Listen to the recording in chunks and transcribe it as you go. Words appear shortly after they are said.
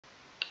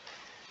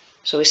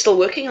So we're still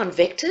working on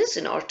vectors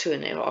in R2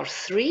 and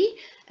R3,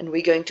 and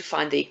we're going to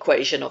find the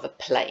equation of a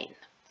plane.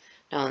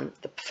 Now, in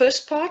the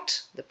first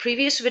part, the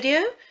previous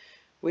video,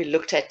 we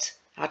looked at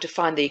how to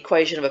find the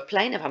equation of a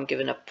plane if I'm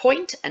given a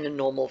point and a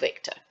normal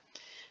vector.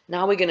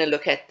 Now we're going to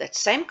look at that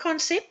same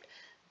concept,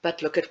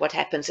 but look at what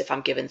happens if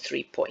I'm given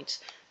 3 points.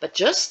 But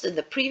just in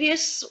the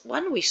previous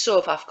one, we saw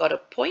if I've got a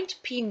point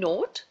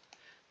P0,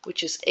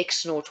 which is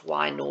x0,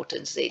 y0,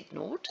 and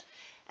z0,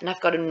 and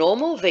I've got a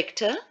normal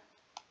vector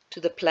to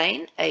the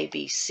plane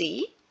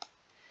ABC,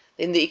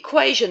 then the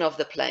equation of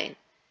the plane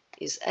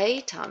is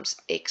a times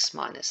x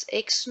minus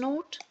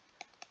x0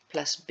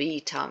 plus b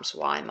times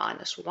y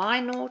minus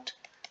y0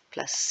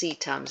 plus c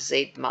times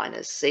z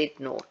minus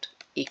z0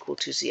 equal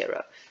to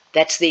 0.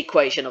 That's the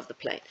equation of the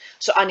plane.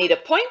 So I need a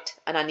point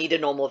and I need a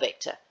normal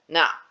vector.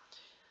 Now,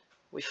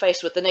 we're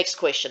faced with the next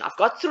question. I've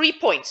got 3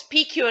 points,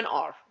 P, Q, and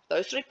R.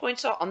 Those 3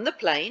 points are on the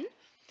plane.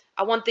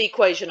 I want the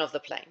equation of the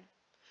plane.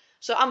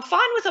 So I'm fine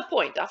with a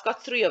point. I've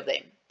got 3 of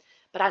them.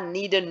 But I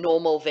need a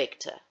normal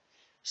vector.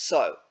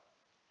 So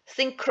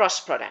think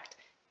cross product.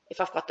 If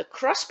I've got the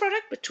cross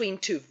product between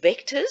 2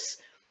 vectors,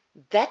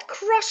 that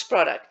cross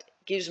product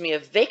gives me a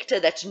vector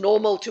that's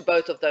normal to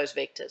both of those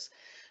vectors.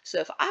 So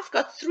if I've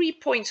got 3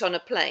 points on a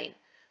plane,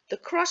 the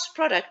cross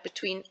product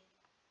between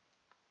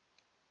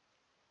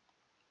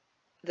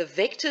the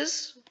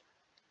vectors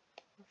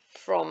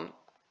from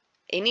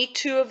any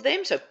 2 of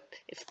them, so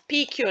if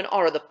P, Q, and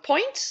R are the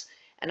points,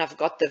 and I've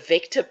got the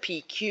vector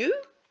PQ,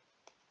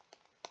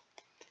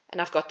 and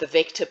I've got the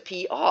vector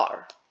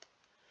PR,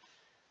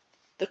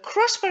 the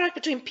cross product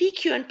between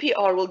PQ and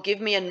PR will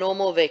give me a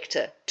normal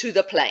vector to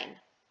the plane.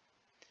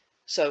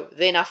 So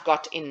then I've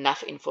got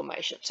enough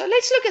information. So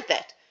let's look at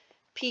that.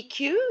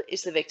 PQ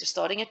is the vector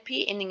starting at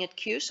P, ending at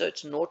Q, so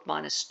it's 0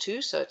 minus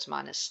 2, so it's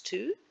minus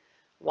 2.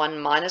 1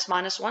 minus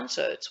minus 1,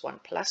 so it's 1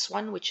 plus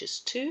 1, which is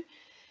 2.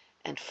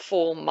 And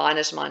 4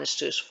 minus minus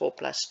 2 is 4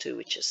 plus 2,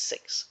 which is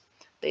 6.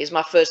 There's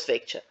my first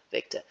vector.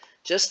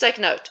 Just take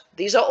note,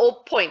 these are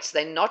all points,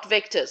 they're not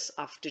vectors.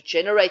 I have to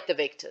generate the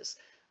vectors.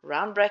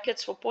 Round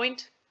brackets for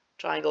point,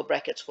 triangle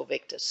brackets for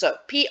vectors. So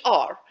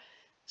PR,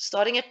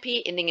 starting at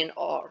P, ending in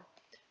R.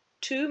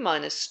 2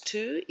 minus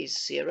 2 is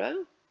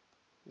 0.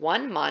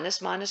 1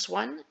 minus minus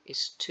 1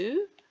 is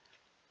 2.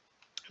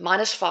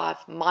 Minus 5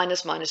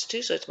 minus minus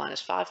 2, so it's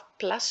minus 5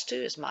 plus 2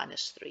 is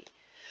minus 3.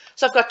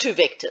 So I've got 2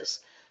 vectors.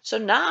 So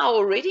now I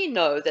already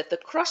know that the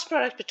cross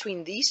product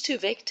between these 2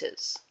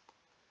 vectors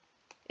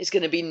is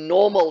going to be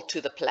normal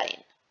to the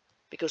plane,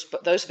 because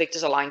those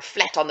vectors are lying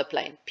flat on the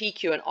plane. P,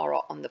 Q, and R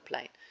are on the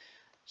plane.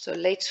 So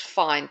let's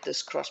find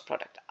this cross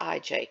product.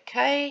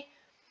 IJK,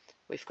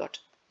 we've got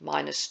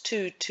minus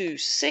 2, 2,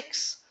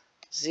 6,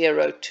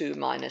 0, 2,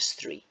 minus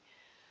 3.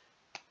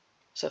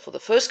 So for the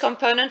first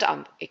component,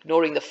 I'm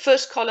ignoring the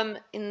first column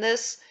in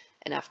this,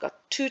 and I've got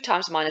 2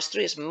 times minus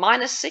 3 is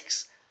minus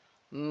 6,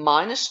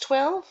 minus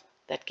 12,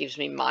 that gives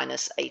me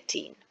minus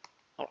 18.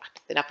 All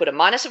right, then I put a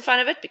minus in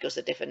front of it because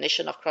the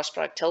definition of cross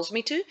product tells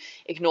me to.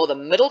 Ignore the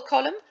middle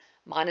column.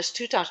 Minus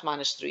 2 times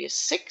minus 3 is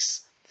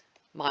 6,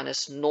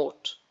 minus 0.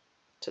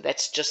 So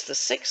that's just the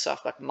 6, so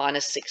I've got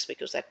minus 6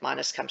 because that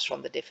minus comes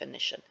from the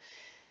definition.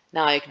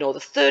 Now I ignore the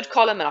third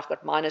column, and I've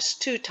got minus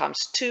 2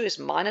 times 2 is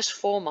minus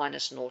 4,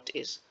 minus 0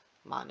 is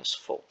minus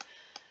 4.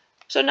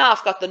 So now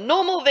I've got the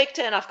normal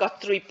vector and I've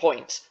got 3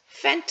 points.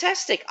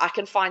 Fantastic, I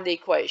can find the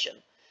equation.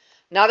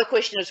 Now the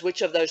question is,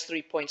 which of those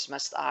 3 points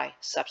must I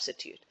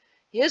substitute?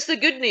 Here's the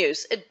good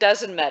news, it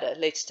doesn't matter.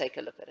 Let's take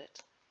a look at it.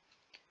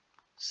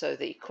 So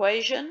the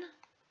equation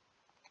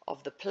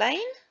of the plane,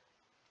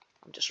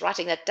 I'm just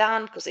writing that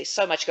down because there's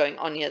so much going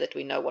on here that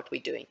we know what we're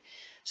doing.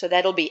 So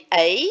that'll be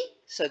A,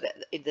 so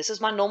that this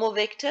is my normal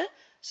vector,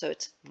 so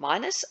it's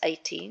minus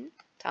 18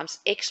 times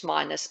x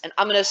minus, and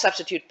I'm going to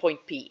substitute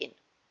point P in,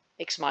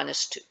 x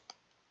minus 2,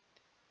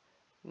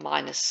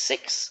 minus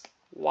 6,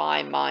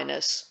 y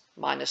minus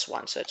minus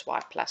 1, so it's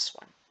y plus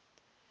 1,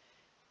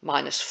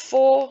 minus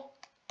 4,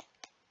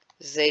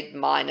 z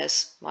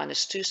minus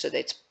minus 2, so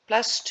that's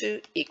plus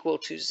 2 equal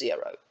to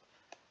 0.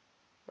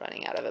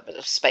 Running out of a bit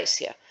of space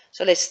here.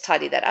 So let's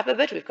tidy that up a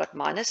bit. We've got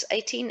minus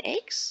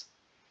 18x,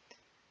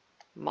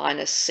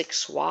 minus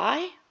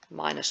 6y,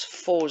 minus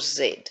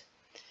 4z.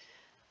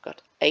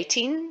 Got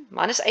 18,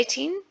 minus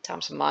 18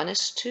 times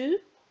minus 2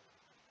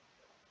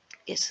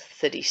 is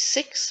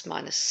 36,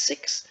 minus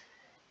 6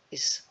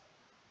 is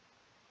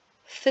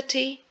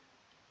 30,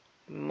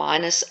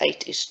 minus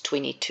 8 is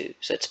 22.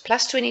 So it's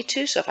plus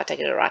 22, so if I take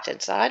it to the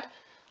right-hand side,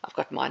 I've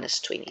got minus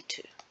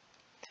 22.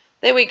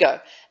 There we go.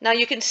 Now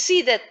you can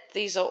see that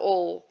these are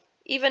all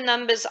even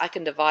numbers. I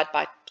can divide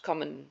by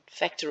common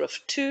factor of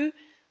 2,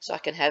 so I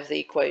can have the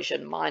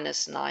equation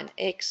minus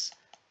 9x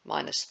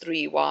minus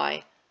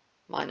 3y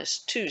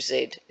minus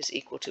 2z is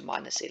equal to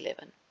minus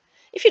 11.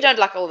 If you don't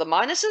like all the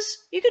minuses,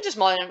 you can just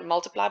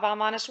multiply by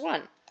minus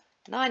 1.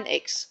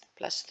 9x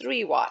plus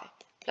 3y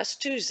plus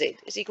 2z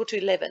is equal to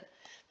 11.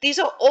 These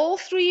are all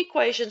 3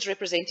 equations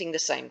representing the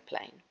same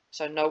plane,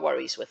 so no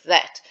worries with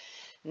that.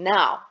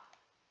 Now,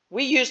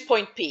 we used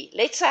point P.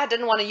 Let's say I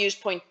didn't want to use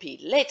point P.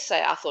 Let's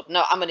say I thought,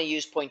 no, I'm going to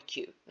use point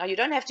Q. Now, you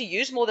don't have to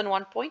use more than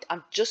one point.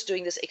 I'm just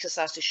doing this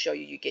exercise to show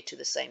you you get to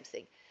the same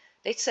thing.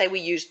 Let's say we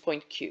used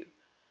point Q,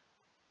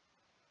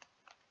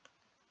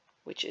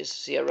 which is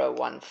 0,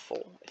 1,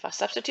 4. If I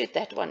substitute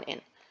that one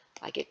in,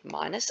 I get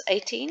minus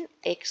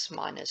 18x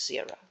minus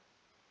 0,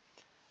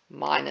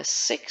 minus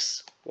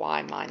 6,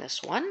 y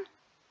minus 1,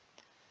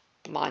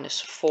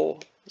 minus 4,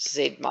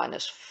 z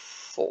minus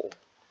 4,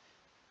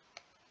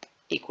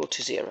 equal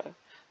to 0.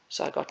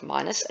 So I got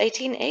minus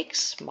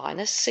 18x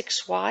minus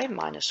 6y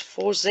minus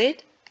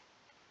 4z.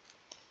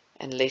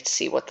 And let's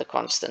see what the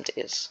constant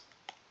is.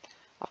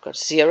 I've got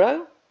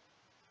 0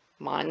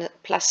 minus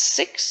plus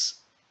 6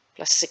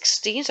 plus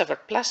 16. So I've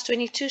got plus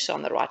 22. So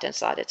on the right hand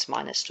side it's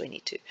minus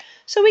 22.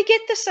 So we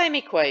get the same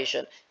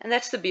equation. And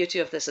that's the beauty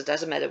of this. It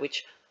doesn't matter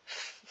which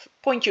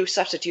point you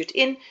substitute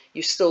in,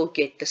 you still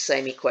get the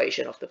same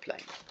equation of the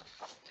plane.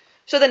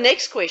 So the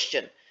next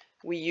question,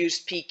 we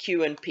use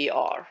PQ and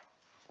PR.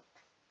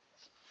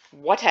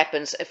 What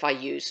happens if I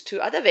use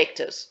two other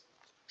vectors?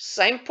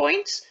 Same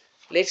points.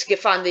 Let's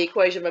find the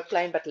equation of a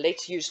plane, but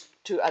let's use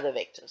two other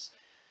vectors.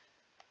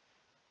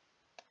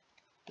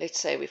 Let's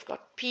say we've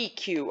got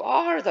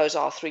PQR. Those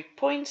are 3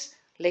 points.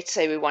 Let's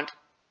say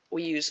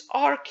we use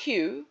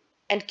RQ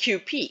and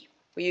QP.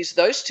 We use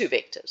those two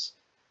vectors.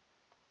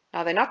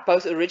 Now, they're not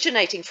both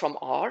originating from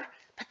R,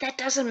 but that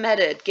doesn't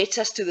matter. It gets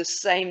us to the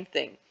same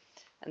thing.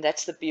 And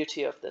that's the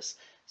beauty of this.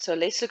 So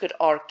let's look at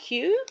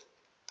RQ.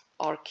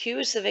 RQ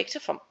is the vector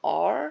from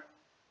R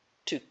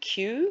to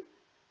Q.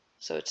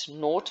 So it's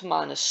 0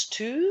 minus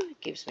 2.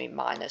 It gives me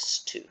minus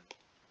 2.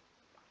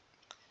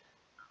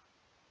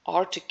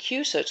 R to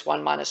Q, so it's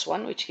 1 minus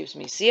 1, which gives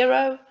me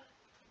 0.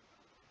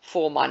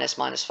 4 minus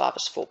minus 5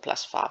 is 4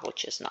 plus 5,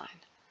 which is 9.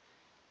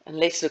 And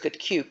let's look at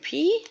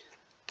QP.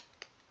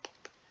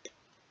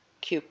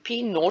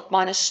 QP, 0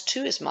 minus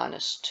 2 is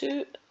minus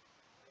 2.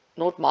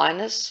 0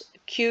 minus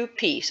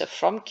QP, so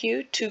from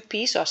Q to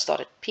P, so I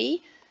start at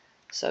P.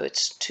 So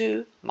it's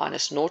 2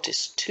 minus 0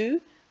 is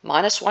 2.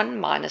 Minus 1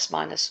 minus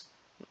 1 is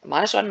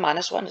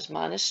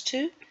minus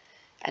 2.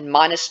 And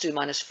minus 2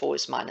 minus 4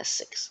 is minus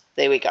 6.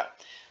 There we go.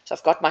 So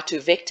I've got my two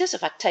vectors.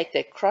 If I take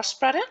their cross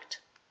product,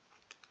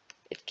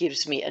 it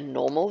gives me a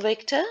normal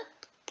vector.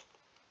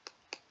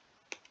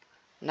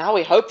 Now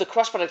we hope the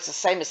cross product is the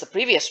same as the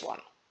previous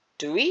one.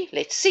 Do we?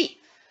 Let's see.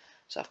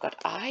 So I've got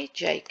I,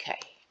 J, K.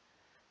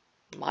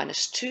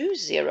 Minus 2,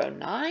 0,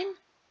 9.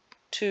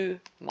 2,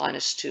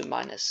 minus 2,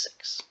 minus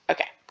 6.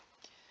 Okay.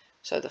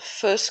 So the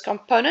first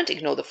component,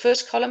 ignore the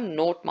first column.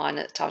 0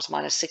 times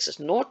minus 6 is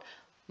 0.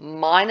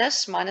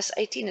 Minus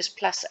 18 is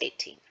plus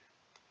 18.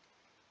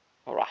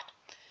 All right.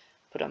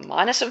 Put a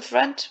minus in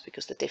front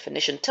because the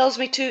definition tells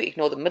me to.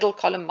 Ignore the middle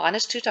column.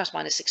 Minus 2 times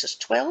minus 6 is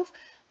 12.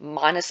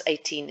 Minus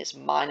 18 is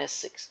minus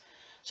 6.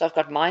 So I've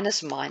got minus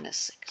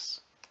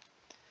 6.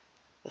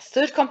 The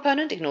third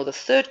component, ignore the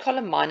third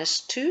column.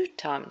 Minus 2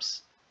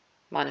 times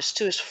minus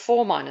 2 is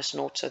 4 minus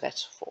 0, so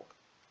that's 4.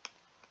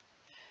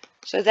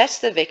 So that's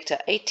the vector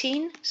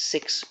 18,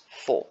 6,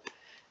 4.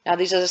 Now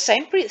these are the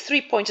same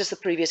 3 points as the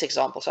previous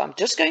example. So I'm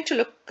just going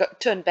to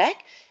turn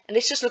back and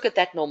let's just look at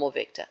that normal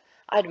vector.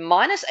 I had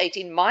minus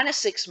 18, minus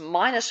 6,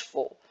 minus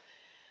 4.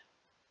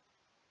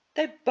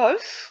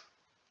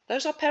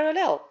 Those are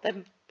parallel.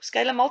 They're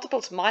scalar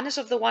multiples, minus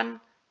of the one,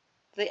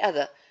 the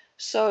other.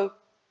 So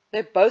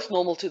they're both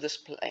normal to this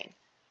plane.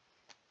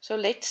 So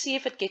let's see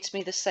if it gets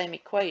me the same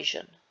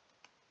equation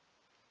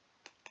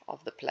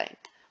of the plane.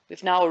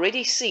 We've now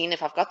already seen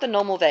if I've got the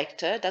normal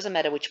vector, it doesn't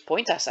matter which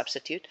point I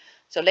substitute.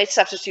 So let's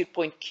substitute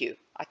point Q.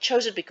 I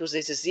chose it because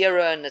there's a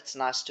 0 and it's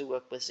nice to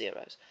work with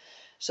zeros.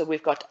 So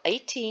we've got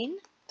 18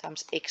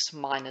 times x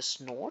minus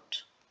 0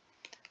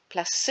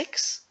 plus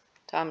 6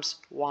 times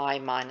y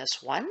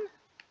minus 1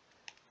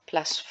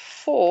 plus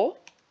 4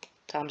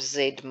 times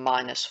z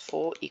minus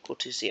 4 equal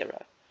to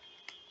 0.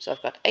 So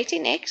I've got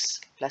 18x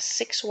plus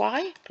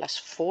 6y plus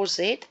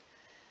 4z,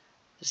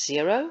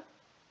 0,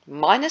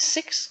 minus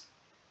 6,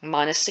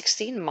 minus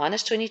 16,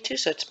 minus 22,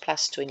 so it's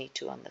plus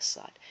 22 on this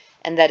side.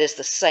 And that is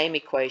the same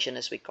equation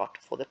as we got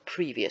for the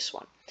previous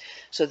one.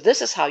 So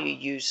this is how you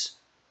use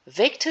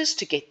vectors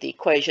to get the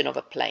equation of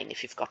a plane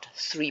if you've got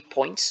 3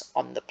 points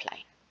on the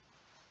plane.